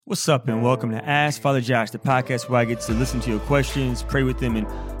What's up, and welcome to Ask Father Josh, the podcast where I get to listen to your questions, pray with them, and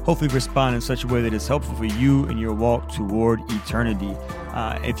hopefully respond in such a way that is helpful for you in your walk toward eternity.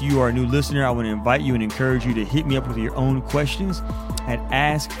 If you are a new listener, I want to invite you and encourage you to hit me up with your own questions at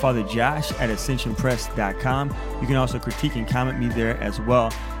askfatherjosh@ascensionpress.com. You can also critique and comment me there as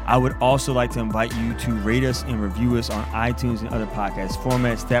well. I would also like to invite you to rate us and review us on iTunes and other podcast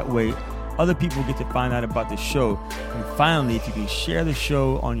formats. That way, other people get to find out about the show. And finally, if you can share the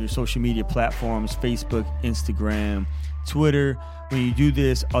show on your social media platforms, Facebook, Instagram, Twitter, when you do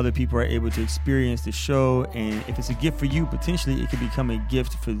this, other people are able to experience the show. And if it's a gift for you, potentially it could become a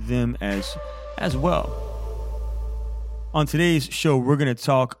gift for them as well. On today's show, we're going to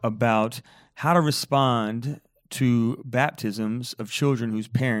talk about how to respond to baptisms of children whose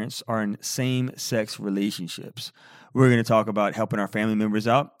parents are in same-sex relationships. We're going to talk about helping our family members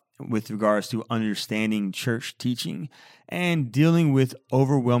out with regards to understanding church teaching and dealing with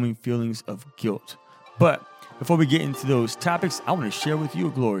overwhelming feelings of guilt. But before we get into those topics, I want to share with you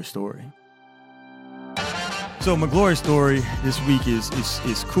a glory story. So my glory story this week is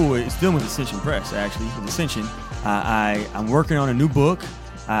cool. It's dealing with Ascension Press, actually. With Ascension, I'm working on a new book.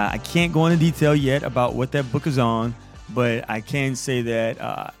 I can't go into detail yet about what that book is on, but I can say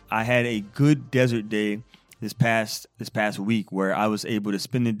that I had a good desert day this past week where I was able to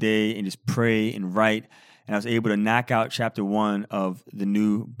spend the day and just pray and write, and I was able to knock out chapter 1 of the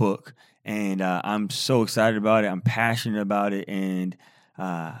new book. And I'm so excited about it. I'm passionate about it, and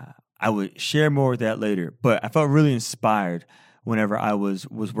I would share more with that later. But I felt really inspired whenever I was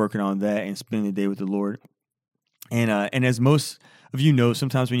working on that and spending the day with the Lord. And as most of you know,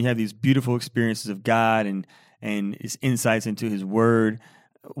 sometimes when you have these beautiful experiences of God and His insights into His Word,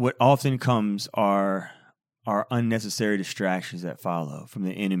 what often comes are unnecessary distractions that follow from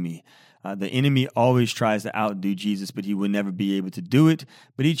the enemy. The enemy always tries to outdo Jesus, but he will never be able to do it.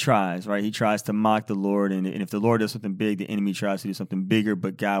 But he tries, right? He tries to mock the Lord. And if the Lord does something big, the enemy tries to do something bigger,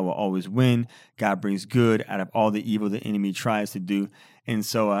 but God will always win. God brings good out of all the evil the enemy tries to do. And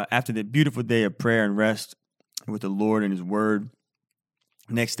so after that beautiful day of prayer and rest with the Lord and His Word,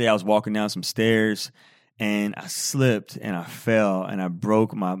 next day I was walking down some stairs and I slipped and I fell and I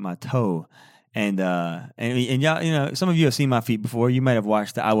broke my toe. And y'all, you know, some of you have seen my feet before. You might have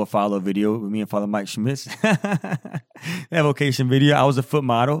watched the I Will Follow video with me and Father Mike Schmitz. That vocation video. I was a foot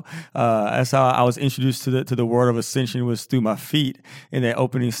model. That's how I was introduced to the world of Ascension, was through my feet in that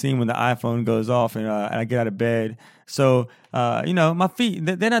opening scene when the iPhone goes off and I get out of bed. So, my feet,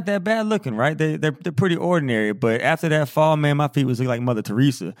 they're not that bad looking, right? They're pretty ordinary. But after that fall, man, my feet was looking like Mother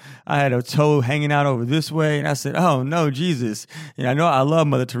Teresa. I had a toe hanging out over this way, and I said, oh, no, Jesus. And I know I love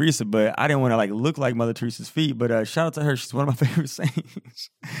Mother Teresa, but I didn't want to, look like Mother Teresa's feet. But shout out to her. She's one of my favorite saints.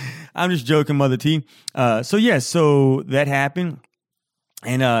 I'm just joking, Mother T. So that happened.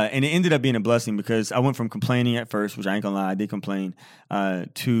 And it ended up being a blessing because I went from complaining at first, which I ain't gonna lie, I did complain,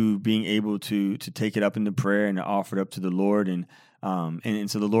 to being able to take it up into prayer and to offer it up to the Lord. And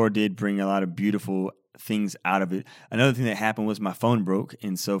so the Lord did bring a lot of beautiful things out of it. Another thing that happened was my phone broke.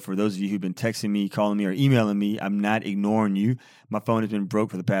 And so for those of you who've been texting me, calling me, or emailing me, I'm not ignoring you. My phone has been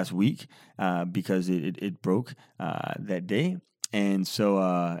broke for the past week because it broke that day. And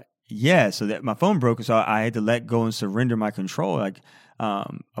so, so that my phone broke. So I had to let go and surrender my control,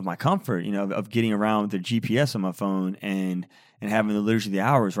 of my comfort, of getting around with the GPS on my phone and having the liturgy of the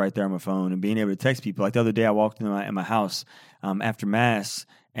hours right there on my phone and being able to text people. Like the other day, I walked in my house after Mass,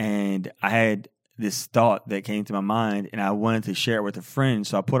 and I had this thought that came to my mind, and I wanted to share it with a friend.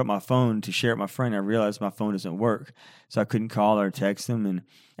 So I put up my phone to share it with my friend. I realized my phone doesn't work, so I couldn't call or text him.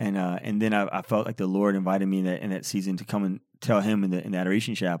 And then I felt like the Lord invited me in that season to come and tell him in the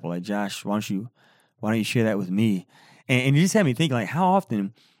Adoration Chapel, like, Josh, why don't you share that with me? And it just had me thinking, how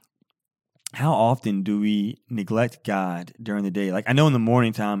often do we neglect God during the day? I know in the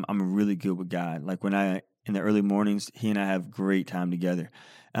morning time, I'm really good with God. In the early mornings, He and I have great time together.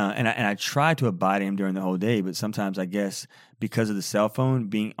 And I try to abide in Him during the whole day, but sometimes I guess because of the cell phone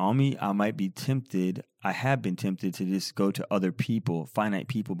being on me, I have been tempted to just go to other people, finite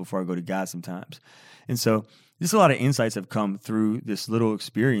people, before I go to God sometimes. And so just a lot of insights have come through this little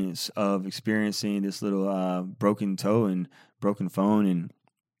experience of experiencing this little broken toe and broken phone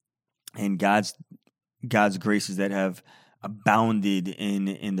and God's graces that have abounded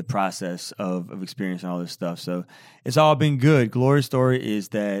in the process of experiencing all this stuff. So it's all been good. Glory story is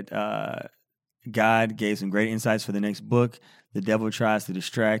that God gave some great insights for the next book. The devil tries to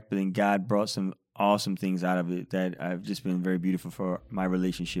distract, but then God brought some awesome things out of it that have just been very beautiful for my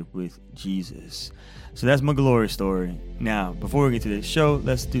relationship with Jesus. So that's my glory story. Now, before we get to the show,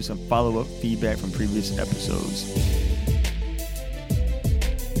 let's do some follow-up feedback from previous episodes.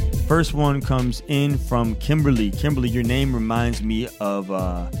 first one comes in from Kimberly. Kimberly, your name reminds me of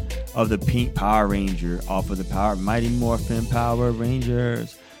the pink Power Ranger off of the Mighty Morphin Power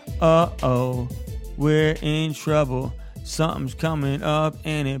Rangers. Uh-oh, we're in trouble. Something's coming up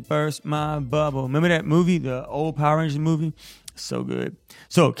and it burst my bubble. Remember that movie, the old Power Rangers movie? So good.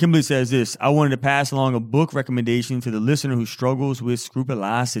 So Kimberly says this: I wanted to pass along a book recommendation to the listener who struggles with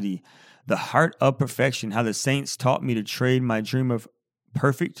scrupulosity. The Heart of Perfection, How the Saints Taught Me to Trade My Dream of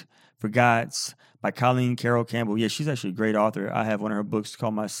Perfect for God's, by Colleen Carroll Campbell. Yeah, she's actually a great author. I have one of her books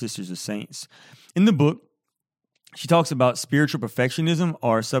called My Sisters of Saints. In the book, she talks about spiritual perfectionism,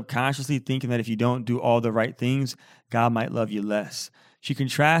 or subconsciously thinking that if you don't do all the right things, God might love you less. She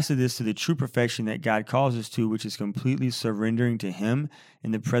contrasted this to the true perfection that God calls us to, which is completely surrendering to Him in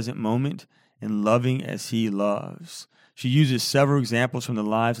the present moment and loving as He loves. She uses several examples from the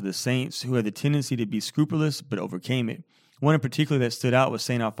lives of the saints who had the tendency to be scrupulous but overcame it. One in particular that stood out was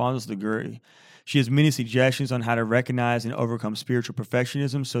St. Alphonsus Liguori. She has many suggestions on how to recognize and overcome spiritual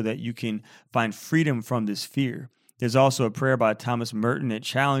perfectionism so that you can find freedom from this fear. There's also a prayer by Thomas Merton that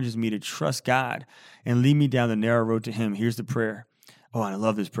challenges me to trust God and lead me down the narrow road to Him. Here's the prayer. Oh, and I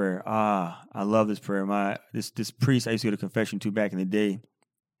love this prayer. I love this prayer. This priest I used to go to confession to back in the day,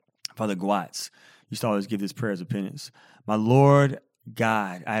 Father Guatz, used to always give this prayer as a penance. My Lord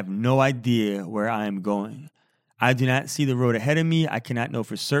God, I have no idea where I am going. I do not see the road ahead of me. I cannot know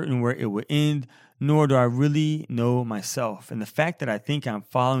for certain where it will end, nor do I really know myself. And the fact that I think I'm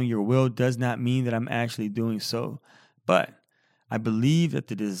following your will does not mean that I'm actually doing so. But I believe that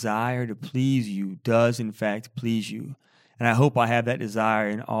the desire to please you does in fact please you. And I hope I have that desire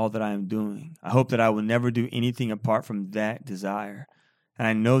in all that I am doing. I hope that I will never do anything apart from that desire. And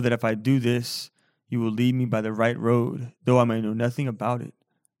I know that if I do this, you will lead me by the right road, though I may know nothing about it.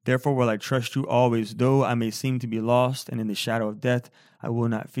 Therefore will I trust you always, though I may seem to be lost, and in the shadow of death I will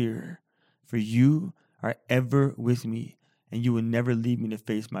not fear. For you are ever with me, and you will never leave me to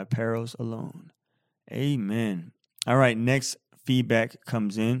face my perils alone. Amen. All right, next feedback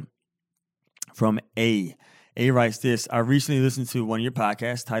comes in from A. A writes this: I recently listened to one of your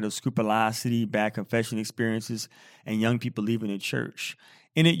podcasts titled Scrupulosity, Bad Confession Experiences, and Young People Leaving the Church.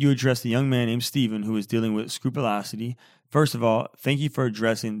 In it, you address a young man named Stephen who is dealing with scrupulosity. First of all, thank you for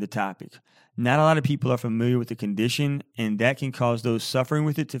addressing the topic. Not a lot of people are familiar with the condition, and that can cause those suffering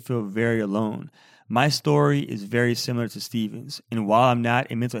with it to feel very alone. My story is very similar to Stephen's, and while I'm not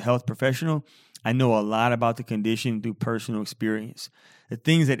a mental health professional, I know a lot about the condition through personal experience. The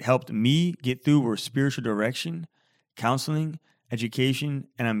things that helped me get through were spiritual direction, counseling, education,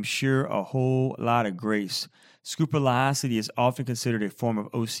 and I'm sure a whole lot of grace. Scrupulosity is often considered a form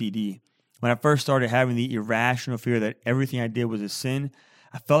of OCD. When I first started having the irrational fear that everything I did was a sin,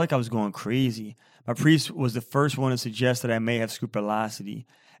 I felt like I was going crazy. My priest was the first one to suggest that I may have scrupulosity.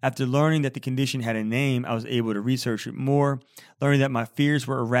 After learning that the condition had a name, I was able to research it more. Learning that my fears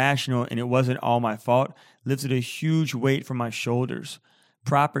were irrational and it wasn't all my fault lifted a huge weight from my shoulders.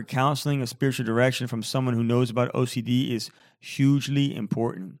 Proper counseling of spiritual direction from someone who knows about OCD is hugely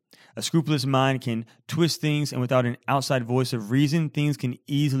important. A scrupulous mind can twist things, and without an outside voice of reason, things can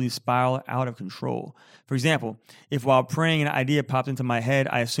easily spiral out of control. For example, if while praying an idea popped into my head,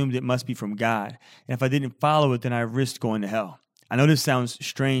 I assumed it must be from God, and if I didn't follow it, then I risked going to hell. I know this sounds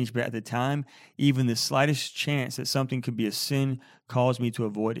strange, but at the time, even the slightest chance that something could be a sin caused me to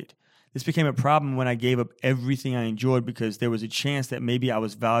avoid it. This became a problem when I gave up everything I enjoyed because there was a chance that maybe I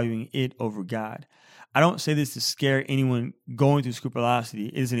was valuing it over God. I don't say this to scare anyone going through scrupulosity.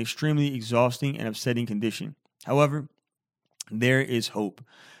 It is an extremely exhausting and upsetting condition. However, there is hope.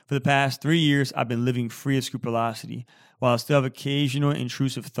 For the past 3 years, I've been living free of scrupulosity. While I still have occasional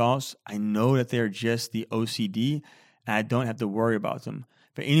intrusive thoughts, I know that they are just the OCD, and I don't have to worry about them.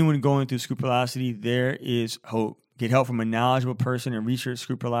 For anyone going through scrupulosity, there is hope. Get help from a knowledgeable person and research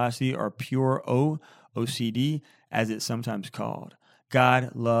scrupulosity, or pure OCD, as it's sometimes called.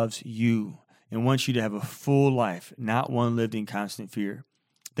 God loves you and wants you to have a full life, not one lived in constant fear.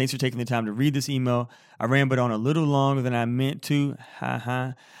 Thanks for taking the time to read this email. I rambled on a little longer than I meant to.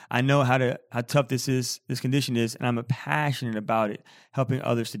 I know how tough this condition is, and I'm passionate about it, helping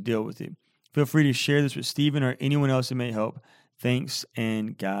others to deal with it. Feel free to share this with Stephen or anyone else it may help. Thanks,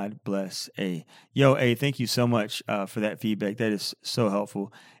 and God bless. A. Thank you so much for that feedback. That is so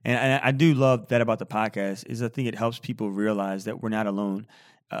helpful. And I do love that about the podcast, is I think it helps people realize that we're not alone.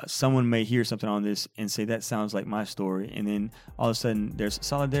 Someone may hear something on this and say, that sounds like my story. And then all of a sudden there's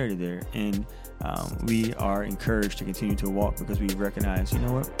solidarity there. And we are encouraged to continue to walk because we recognize, you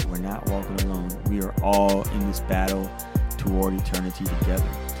know what? We're not walking alone. We are all in this battle toward eternity together.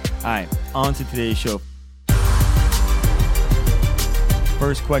 All right, on to today's show.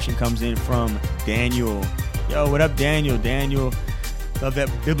 first question comes in from Daniel. Yo, what up, Daniel? Daniel, love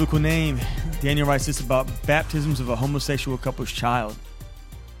that biblical name. Daniel writes this about baptisms of a homosexual couple's child.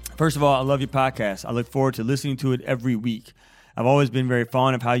 First of all, I love your podcast. I look forward to listening to it every week. I've always been very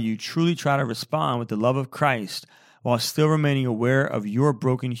fond of how you truly try to respond with the love of Christ while still remaining aware of your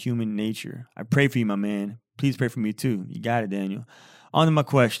broken human nature. I pray for you, my man. Please pray for me too. You got it, Daniel. On to my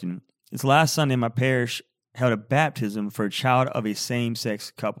question. This last Sunday, my parish held a baptism for a child of a same-sex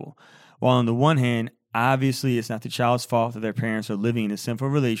couple. While on the one hand, obviously it's not the child's fault that their parents are living in a sinful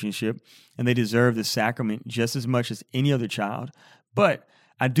relationship and they deserve the sacrament just as much as any other child, but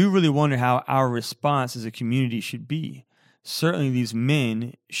I do really wonder how our response as a community should be. Certainly these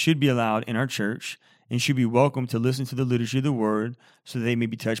men should be allowed in our church and should be welcome to listen to the liturgy of the word so that they may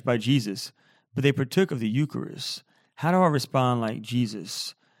be touched by Jesus. But they partook of the Eucharist. How do I respond like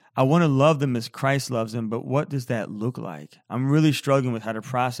Jesus? I want to love them as Christ loves them, but what does that look like? I'm really struggling with how to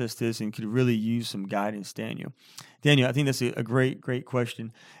process this and could really use some guidance, Daniel. Daniel, I think that's a great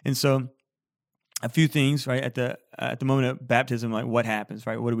question. And so a few things, right, at the moment of baptism, like what happens,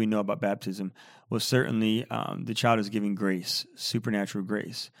 right? What do we know about baptism? Well, certainly the child is given grace, supernatural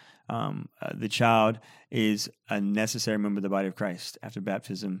grace. The child is a necessary member of the body of Christ. After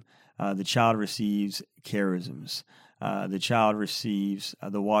baptism, the child receives charisms. The child receives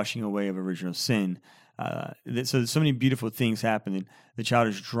the washing away of original sin. So many beautiful things happen. The child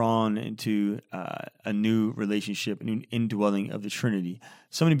is drawn into a new relationship, a new indwelling of the Trinity.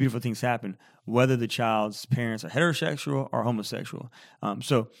 So many beautiful things happen, whether the child's parents are heterosexual or homosexual.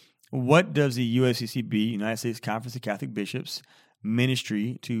 So what does the USCCB, United States Conference of Catholic Bishops,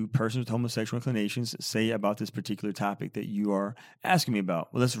 ministry to persons with homosexual inclinations say about this particular topic that you are asking me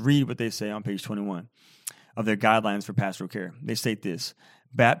about? Well, let's read what they say on page 21 of their guidelines for pastoral care. They state this: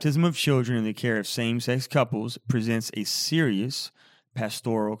 baptism of children in the care of same-sex couples presents a serious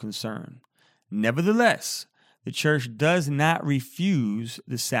pastoral concern. Nevertheless, the church does not refuse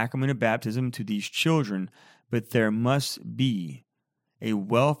the sacrament of baptism to these children, but there must be a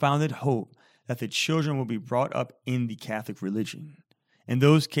well-founded hope that the children will be brought up in the Catholic religion. In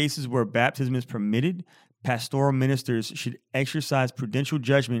those cases where baptism is permitted, pastoral ministers should exercise prudential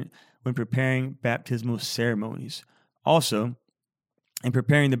judgment when preparing baptismal ceremonies. Also, in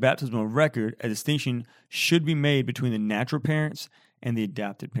preparing the baptismal record, a distinction should be made between the natural parents and the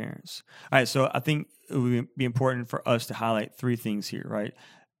adopted parents. All right, so I think it would be important for us to highlight three things here, right?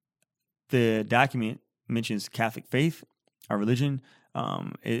 The document mentions Catholic faith, our religion.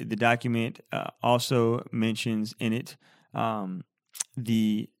 The document also mentions in it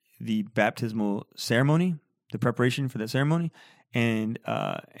the baptismal ceremony, the preparation for that ceremony, and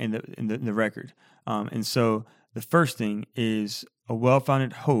the record. And so the first thing is a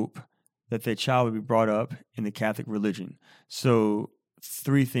well-founded hope that their child will be brought up in the Catholic religion. So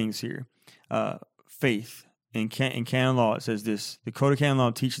three things here. Faith. In canon law, it says this: the Code of Canon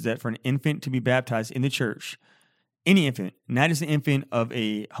Law teaches that for an infant to be baptized in the church, any infant, not just an infant of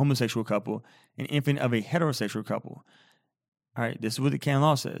a homosexual couple, an infant of a heterosexual couple. All right, this is what the canon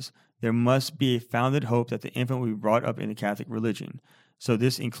law says. There must be a founded hope that the infant will be brought up in the Catholic religion. So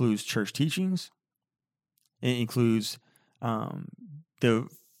this includes church teachings. It includes the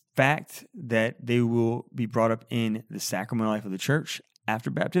fact that they will be brought up in the sacramental life of the church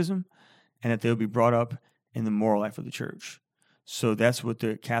after baptism, and that they'll be brought up in the moral life of the church. So that's what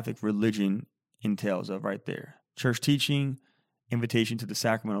the Catholic religion entails of right there. Church teaching, invitation to the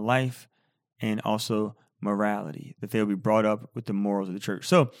sacramental life, and also morality, that they'll be brought up with the morals of the church.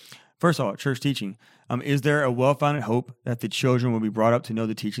 So first of all, church teaching. Is there a well-founded hope that the children will be brought up to know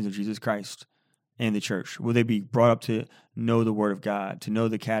the teachings of Jesus Christ and the church? Will they be brought up to know the Word of God, to know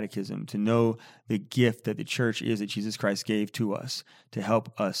the catechism, to know the gift that the church is that Jesus Christ gave to us to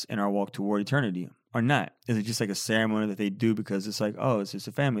help us in our walk toward eternity? Or not? Is it just like a ceremony that they do because it's like, oh, it's just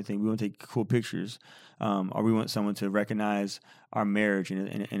a family thing. We want to take cool pictures, or we want someone to recognize our marriage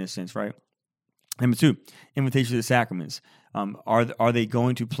in a sense, right? Number two, invitation to the sacraments. Are they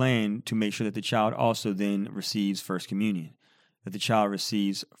going to plan to make sure that the child also then receives First Communion, that the child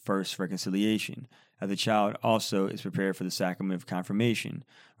receives First Reconciliation, that the child also is prepared for the sacrament of confirmation,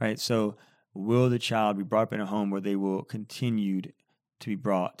 right? So will the child be brought up in a home where they will continue to be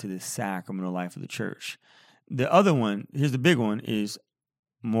brought to the sacramental life of the church? The other one, here's the big one, is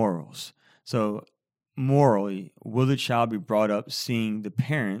morals. So morally, will the child be brought up seeing the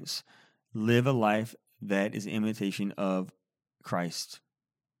parents live a life that is an imitation of Christ,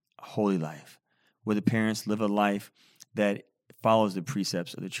 a holy life? Will the parents live a life that follows the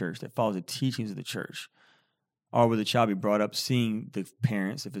precepts of the church, that follows the teachings of the church? Or will the child be brought up seeing the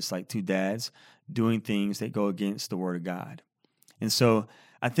parents, if it's like two dads, doing things that go against the Word of God? And so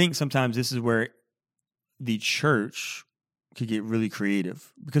I think sometimes this is where the church could get really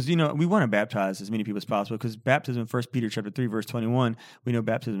creative, because we want to baptize as many people as possible, because baptism, 1 Peter chapter 3 verse 21, we know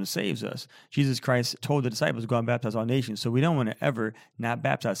baptism saves us. Jesus Christ told the disciples to go and baptize all nations, so we don't want to ever not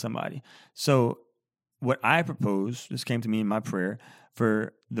baptize somebody. So what I propose, this came to me in my prayer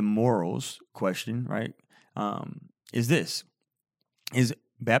for the morals question, right, is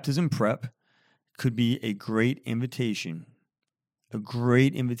baptism prep could be a great invitation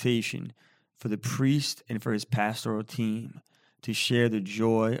for the priest and for his pastoral team to share the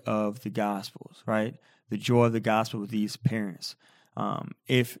joy of the Gospels, right? The joy of the gospel with these parents.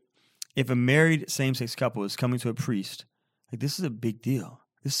 If a married same-sex couple is coming to a priest, this is a big deal.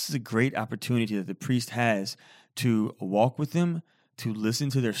 This is a great opportunity that the priest has to walk with them, to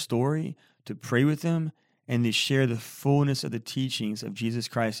listen to their story, to pray with them, and to share the fullness of the teachings of Jesus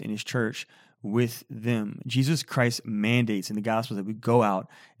Christ and his church with them. Jesus Christ mandates in the gospel that we go out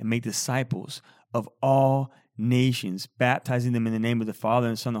and make disciples of all nations, baptizing them in the name of the Father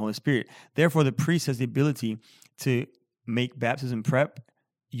and Son and the Holy Spirit. Therefore, the priest has the ability to make baptism prep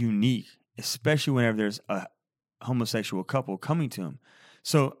unique, especially whenever there's a homosexual couple coming to him.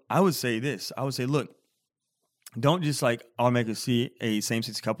 So I would say this. I would say, look, don't just automatically see a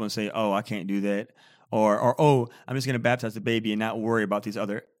same-sex couple and say, oh, I can't do that. Or oh, I'm just going to baptize the baby and not worry about these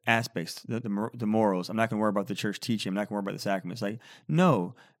other aspects, the morals. I'm not going to worry about the church teaching. I'm not going to worry about the sacraments.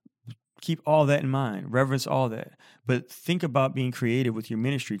 No, keep all that in mind. Reverence all that. But think about being creative with your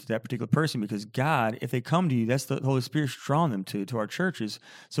ministry to that particular person, because God, if they come to you, that's the Holy Spirit drawing them to our churches.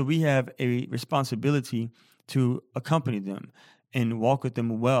 So we have a responsibility to accompany them and walk with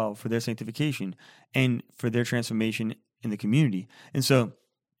them well for their sanctification and for their transformation in the community. And so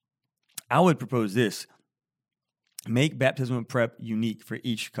I would propose this: make baptism prep unique for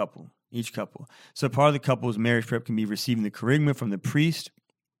each couple. So part of the couple's marriage prep can be receiving the kerygma from the priest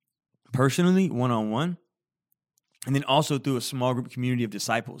personally, one-on-one, and then also through a small group community of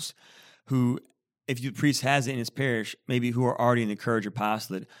disciples who, if the priest has it in his parish, maybe who are already in the Courage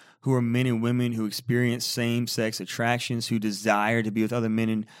Apostolate, who are men and women who experience same-sex attractions, who desire to be with other men,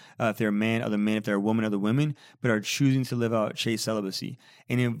 and if they're a man, other men, if they're a woman, other women, but are choosing to live out chaste celibacy.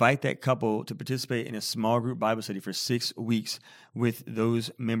 And invite that couple to participate in a small group Bible study for 6 weeks with those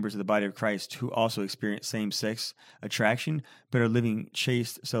members of the body of Christ who also experience same-sex attraction, but are living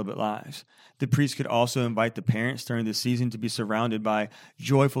chaste celibate lives. The priest could also invite the parents during this season to be surrounded by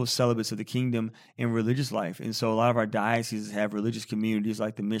joyful celibates of the kingdom in religious life. And so a lot of our dioceses have religious communities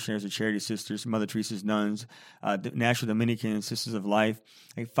like the Missionaries of Charity Sisters, Mother Teresa's Nuns, National Dominican Sisters of Life.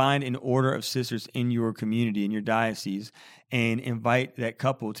 Find an order of sisters in your community, in your diocese, and invite that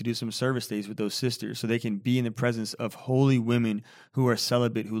couple to do some service days with those sisters so they can be in the presence of holy women who are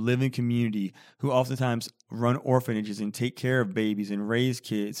celibate, who live in community, who oftentimes run orphanages and take care of babies and raise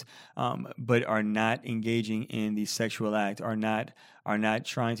kids, but are not engaging in the sexual act, are not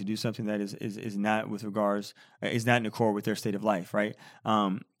trying to do something that is not is not in accord with their state of life, right?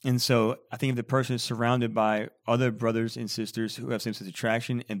 And so I think if the person is surrounded by other brothers and sisters who have same-sex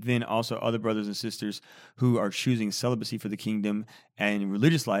attraction, and then also other brothers and sisters who are choosing celibacy for the kingdom and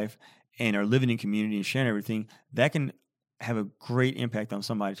religious life and are living in community and sharing everything, that can have a great impact on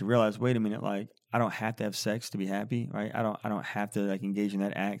somebody to realize, wait a minute, I don't have to have sex to be happy, right? I don't have to engage in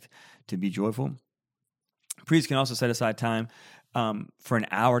that act to be joyful. Priests can also set aside time for an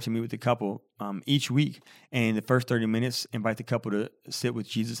hour to meet with the couple each week. And the first 30 minutes, invite the couple to sit with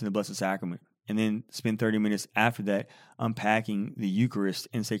Jesus in the Blessed Sacrament. And then spend 30 minutes after that unpacking the Eucharist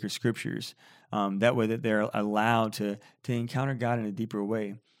and sacred scriptures. That way that they're allowed to encounter God in a deeper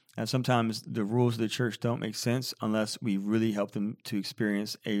way. And sometimes the rules of the church don't make sense unless we really help them to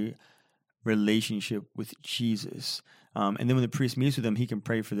experience a relationship with Jesus. And then when the priest meets with them, he can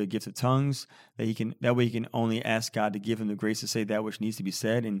pray for the gift of tongues, that way he can only ask God to give him the grace to say that which needs to be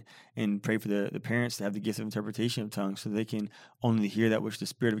said, and pray for the parents to have the gift of interpretation of tongues so they can only hear that which the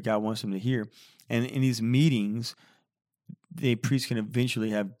Spirit of God wants them to hear. And in these meetings, the priest can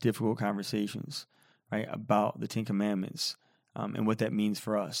eventually have difficult conversations, right, about the Ten Commandments and what that means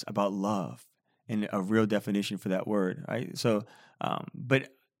for us, about love and a real definition for that word, right? So, but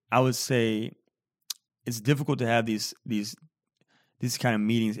I would say it's difficult to have these kind of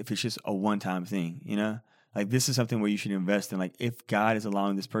meetings if it's just a one-time thing, this is something where you should invest in. If God is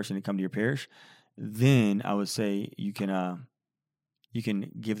allowing this person to come to your parish, then I would say you can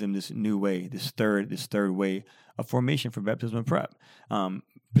give them this new way, this third way of formation for baptism and prep.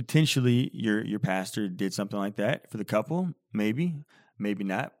 Potentially your pastor did something like that for the couple, maybe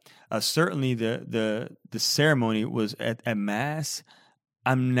not. Certainly the ceremony was at Mass.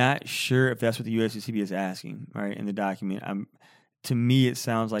 I'm not sure if that's what the USCCB is asking, right, in the document. to me, it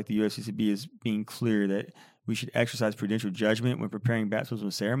sounds like the USCCB is being clear that we should exercise prudential judgment when preparing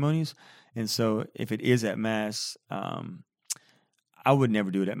baptismal ceremonies. And so if it is at Mass, I would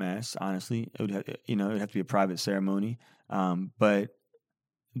never do it at Mass, honestly. It would have, it would have to be a private ceremony. But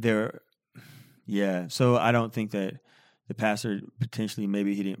so I don't think that the pastor potentially,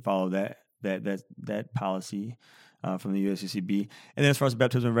 maybe he didn't follow that policy from the USCCB. And then as far as the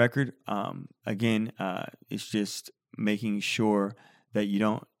baptism record, again, it's just making sure that you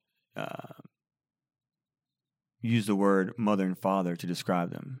don't use the word mother and father to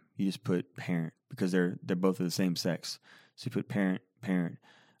describe them. You just put parent because they're both of the same sex. So you put parent.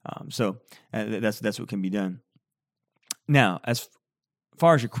 So that's what can be done. Now, as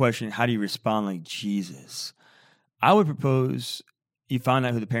far as your question, how do you respond like Jesus? I would propose you find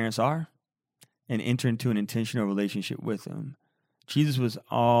out who the parents are and enter into an intentional relationship with them. Jesus was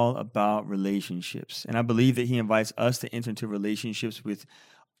all about relationships, and I believe that he invites us to enter into relationships with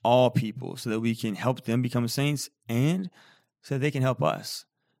all people so that we can help them become saints and so that they can help us.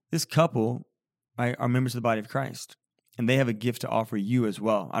 This couple, right, are members of the body of Christ, and they have a gift to offer you as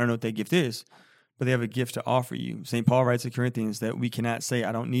well. I don't know what that gift is, but they have a gift to offer you. St. Paul writes to Corinthians that we cannot say,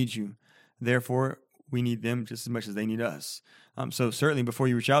 I don't need you. Therefore, we need them just as much as they need us. So certainly before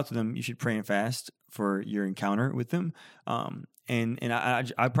you reach out to them, you should pray and fast for your encounter with them. And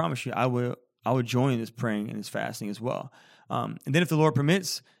I promise you, I would join in this praying and this fasting as well. And then if the Lord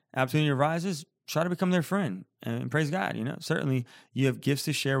permits, opportunity arises, try to become their friend and praise God. Certainly you have gifts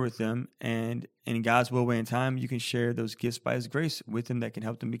to share with them, and in God's will, way, and time, you can share those gifts by His grace with them that can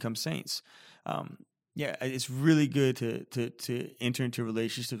help them become saints. It's really good to enter into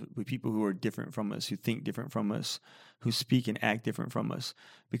relationships with people who are different from us, who think different from us, who speak and act different from us,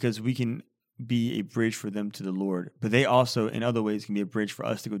 because we can be a bridge for them to the Lord. But they also, in other ways, can be a bridge for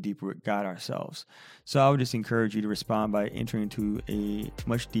us to go deeper with God ourselves. So I would just encourage you to respond by entering into a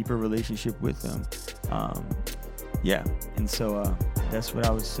much deeper relationship with them. And so that's what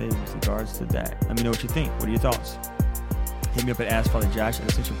I would say with regards to that. Let me know what you think. What are your thoughts? Hit me up at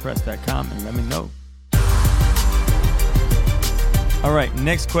AskFatherJosh@ascensionpress.com and let me know. All right,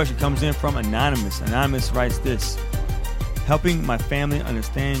 next question comes in from Anonymous. Anonymous writes this: helping my family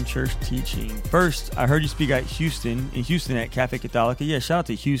understand church teaching. First, I heard you speak in Houston at Cafe Catholica. Yeah, shout out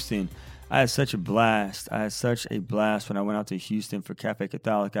to Houston. I had such a blast. When I went out to Houston for Cafe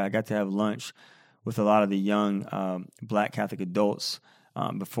Catholica. I got to have lunch with a lot of the young Black Catholic adults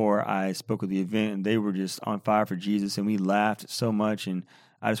before I spoke at the event, and they were just on fire for Jesus, and we laughed so much, and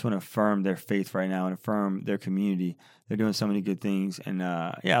I just want to affirm their faith right now and affirm their community. They're doing so many good things, and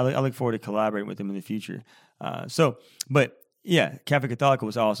I look forward to collaborating with them in the future. Cafe Catholica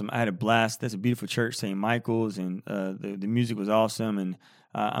was awesome. I had a blast. That's a beautiful church, St. Michael's, and the music was awesome, and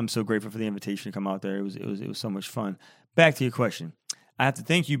I'm so grateful for the invitation to come out there. It was so much fun. Back to your question. I have to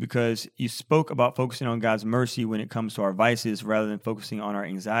thank you because you spoke about focusing on God's mercy when it comes to our vices rather than focusing on our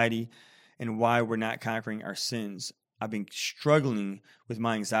anxiety and why we're not conquering our sins. I've been struggling with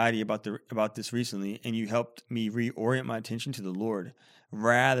my anxiety about this recently, and you helped me reorient my attention to the Lord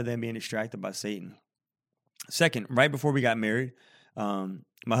rather than being distracted by Satan. Second, right before we got married, my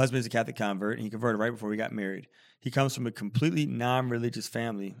husband is a Catholic convert, and he converted right before we got married. He comes from a completely non-religious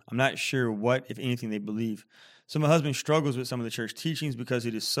family. I'm not sure what, if anything, they believe. So my husband struggles with some of the church teachings because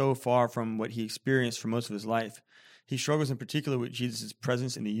it is so far from what he experienced for most of his life. He struggles in particular with Jesus'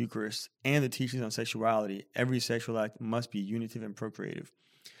 presence in the Eucharist and the teachings on sexuality. Every sexual act must be unitive and procreative.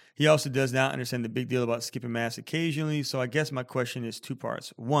 He also does not understand the big deal about skipping Mass occasionally, so I guess my question is two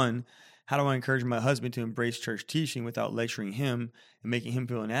parts. One, how do I encourage my husband to embrace church teaching without lecturing him and making him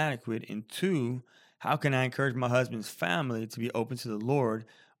feel inadequate? And two, how can I encourage my husband's family to be open to the Lord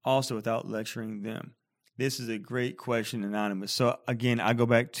also without lecturing them? This is a great question, Anonymous. So again, I go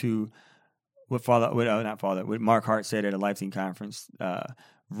back to what Mark Hart said at a Life Team conference.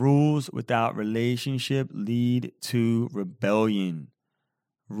 Rules without relationship lead to rebellion.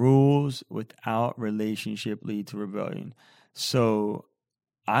 Rules without relationship lead to rebellion. So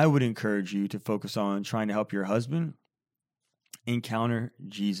I would encourage you to focus on trying to help your husband encounter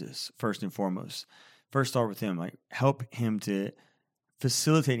Jesus first and foremost. First, start with him. Like, help him to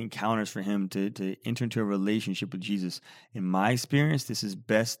facilitate encounters for him to enter into a relationship with Jesus. In my experience, this is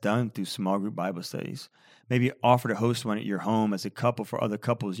best done through small group Bible studies. Maybe offer to host one at your home as a couple for other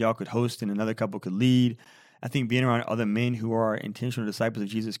couples. Y'all could host and another couple could lead. I think being around other men who are intentional disciples of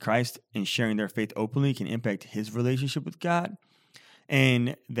Jesus Christ and sharing their faith openly can impact his relationship with God.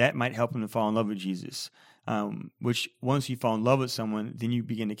 And that might help him to fall in love with Jesus, which once you fall in love with someone, then you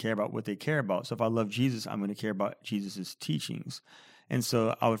begin to care about what they care about. So if I love Jesus, I'm going to care about Jesus' teachings. And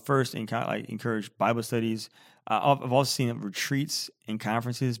so I would first encourage Bible studies, I've also seen retreats and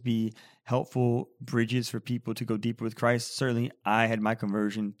conferences be helpful bridges for people to go deeper with Christ. Certainly, I had my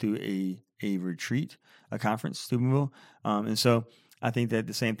conversion through a retreat, a conference, Steubenville. And so I think that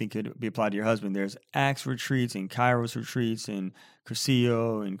the same thing could be applied to your husband. There's Acts retreats and Kairos retreats and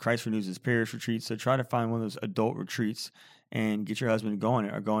Cursillo and Christ Renews His Parish retreats. So try to find one of those adult retreats and get your husband going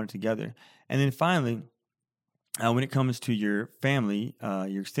or going together. And then finally, when it comes to your family,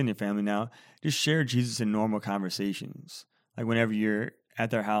 your extended family now, just share Jesus in normal conversations. Like whenever you're at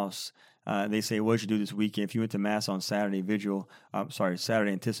their house, they say, "What'd you do this weekend?" If you went to Mass on Saturday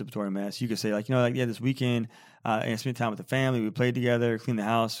Saturday anticipatory Mass, you could say this weekend, I spent time with the family. We played together, cleaned the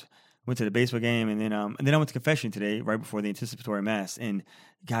house, went to the baseball game, and then I went to confession today, right before the anticipatory Mass. And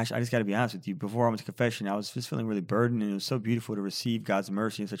gosh, I just got to be honest with you. Before I went to confession, I was just feeling really burdened, and it was so beautiful to receive God's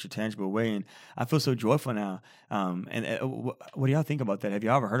mercy in such a tangible way. And I feel so joyful now. What do y'all think about that? Have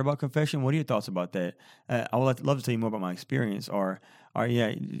y'all ever heard about confession? What are your thoughts about that? I would love to tell you more about my experience.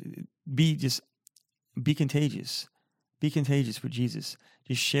 Be contagious. Be contagious with Jesus.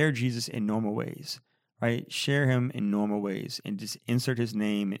 Just share Jesus in normal ways. Right? Share him in normal ways and just insert his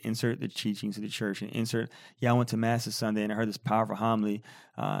name and insert the teachings of the church and I went to Mass this Sunday and I heard this powerful homily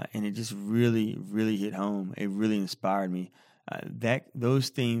and it just really, really hit home. It really inspired me. Those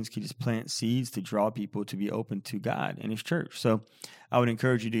things can just plant seeds to draw people to be open to God and his church. So I would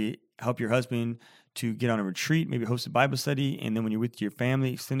encourage you to help your husband to get on a retreat, maybe host a Bible study, and then when you're with your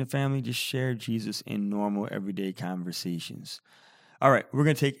family, extended family, just share Jesus in normal, everyday conversations. All right, we're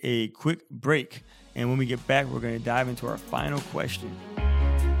going to take a quick break, and when we get back, we're going to dive into our final question.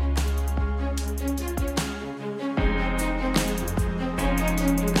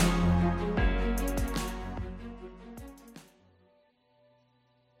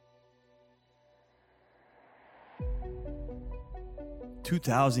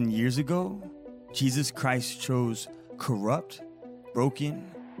 "2,000 years ago, Jesus Christ chose corrupt, broken,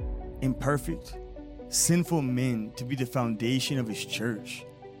 imperfect, sinful men to be the foundation of his church.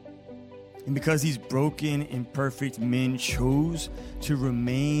 And because these broken, imperfect men chose to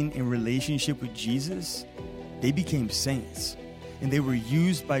remain in relationship with Jesus, they became saints. And they were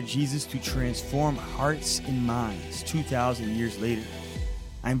used by Jesus to transform hearts and minds 2,000 years later.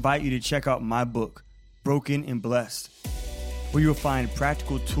 I invite you to check out my book, Broken and Blessed, where you'll find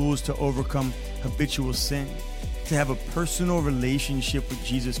practical tools to overcome habitual sin, to have a personal relationship with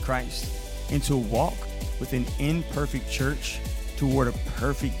Jesus Christ, and to walk with an imperfect church toward a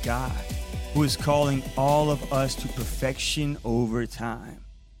perfect God who is calling all of us to perfection over time.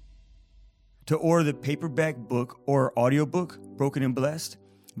 To order the paperback book or audiobook, Broken and Blessed,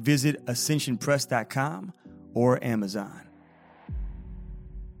 visit ascensionpress.com or Amazon.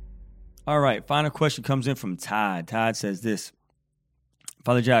 All right, final question comes in from Todd. Todd says this: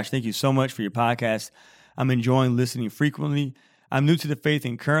 "Father Josh, thank you so much for your podcast. I'm enjoying listening frequently. I'm new to the faith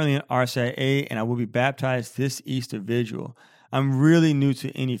and currently in RCIA, and I will be baptized this Easter Vigil. I'm really new to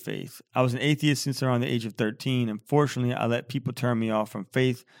any faith. I was an atheist since around the age of 13. Unfortunately, I let people turn me off from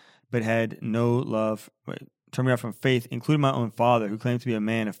faith, including my own father, who claimed to be a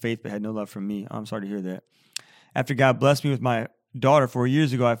man of faith but had no love for me. I'm sorry to hear that. After God blessed me with my daughter 4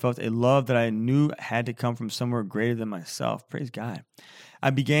 years ago, I felt a love that I knew had to come from somewhere greater than myself. Praise God. I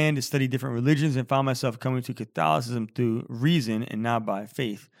began to study different religions and found myself coming to Catholicism through reason and not by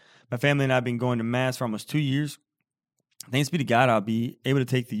faith. My family and I have been going to Mass for almost 2 years. Thanks be to God, I'll be able to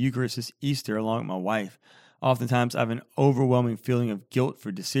take the Eucharist this Easter along with my wife. Oftentimes, I have an overwhelming feeling of guilt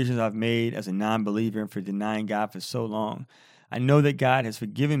for decisions I've made as a non-believer and for denying God for so long. I know that God has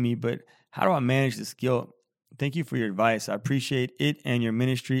forgiven me, but how do I manage this guilt? Thank you for your advice. I appreciate it, and your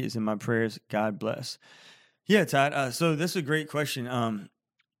ministry is in my prayers. God bless." Yeah, Todd. So this is a great question.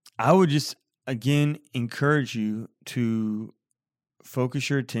 I would just, again, encourage you to focus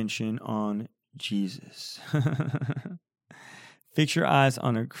your attention on Jesus. Fix your eyes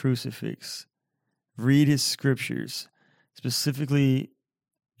on a crucifix. Read his scriptures, specifically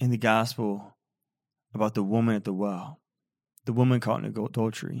in the gospel about the woman at the well, the woman caught in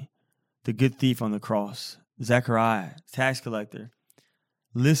adultery, the good thief on the cross, Zechariah, tax collector.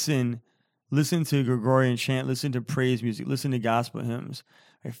 Listen to Gregorian chant, listen to praise music, listen to gospel hymns.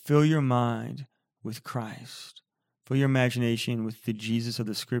 Fill your mind with Christ. Fill your imagination with the Jesus of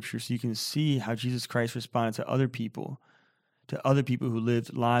the scripture so you can see how Jesus Christ responded to other people who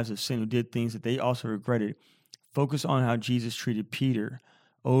lived lives of sin, who did things that they also regretted. Focus on how Jesus treated Peter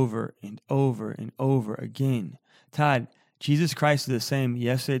over and over and over again. Todd, Jesus Christ is the same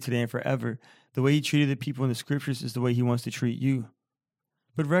yesterday, today, and forever. The way he treated the people in the scriptures is the way he wants to treat you.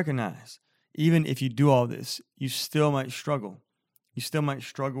 But recognize, even if you do all this, you still might struggle. You still might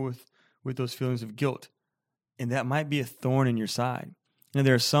struggle with those feelings of guilt. And that might be a thorn in your side.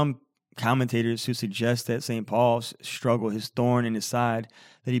 There are some commentators who suggest that St. Paul's struggle, his thorn in his side,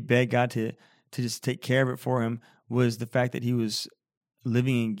 that he begged God to just take care of it for him, was the fact that he was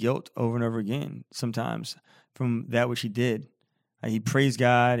living in guilt over and over again, sometimes from that which he did. He praised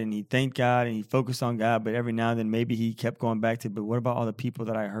God and he thanked God and he focused on God, but every now and then maybe he kept going back to, but what about all the people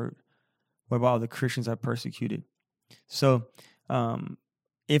that I hurt? What about all the Christians I persecuted? So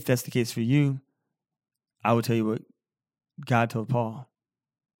if that's the case for you, I will tell you what God told Paul.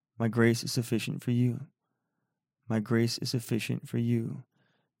 My grace is sufficient for you. My grace is sufficient for you.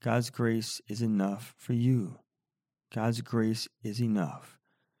 God's grace is enough for you. God's grace is enough.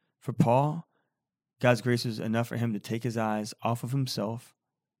 For Paul, God's grace was enough for him to take his eyes off of himself,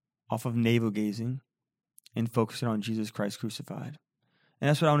 off of navel gazing, and focus it on Jesus Christ crucified. And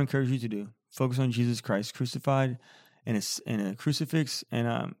that's what I would encourage you to do. Focus on Jesus Christ crucified in a crucifix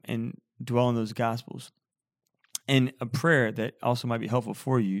and dwell on those gospels. And a prayer that also might be helpful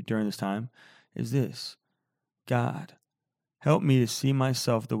for you during this time is this: God, help me to see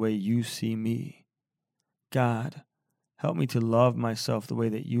myself the way you see me. God, help me to love myself the way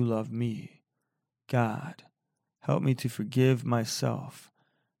that you love me. God, help me to forgive myself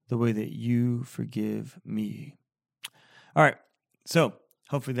the way that you forgive me. All right, so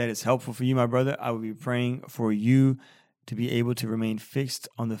hopefully that is helpful for you, my brother. I will be praying for you to be able to remain fixed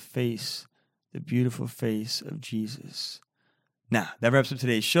on the face, the beautiful face of Jesus. Now, that wraps up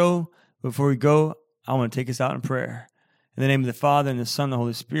today's show. Before we go, I want to take us out in prayer. In the name of the Father, and the Son, and the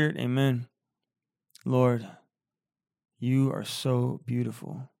Holy Spirit, amen. Lord, you are so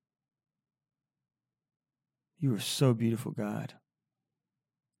beautiful. You are so beautiful, God.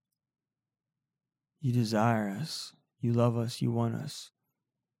 You desire us. You love us. You want us.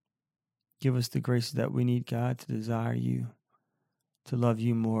 Give us the grace that we need, God, to desire you, to love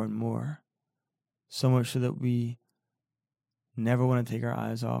you more and more. So much so that we never want to take our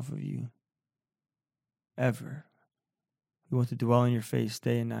eyes off of you. Ever. We want to dwell in your face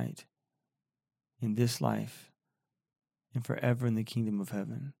day and night, in this life, and forever in the kingdom of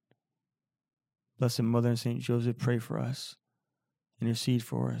heaven. Blessed Mother and Saint Joseph, pray for us, intercede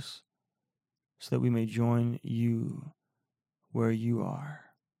for us, so that we may join you where you are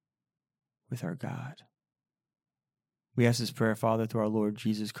with our God. We ask this prayer, Father, through our Lord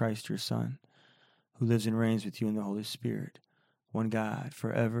Jesus Christ, your Son, who lives and reigns with you in the Holy Spirit, one God,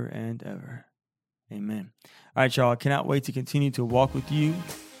 forever and ever. Amen. All right, y'all. I cannot wait to continue to walk with you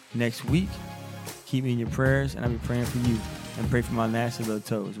next week. Keep me in your prayers, and I'll be praying for you and pray for my nasty little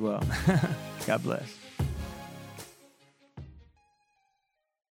toe as well. God bless.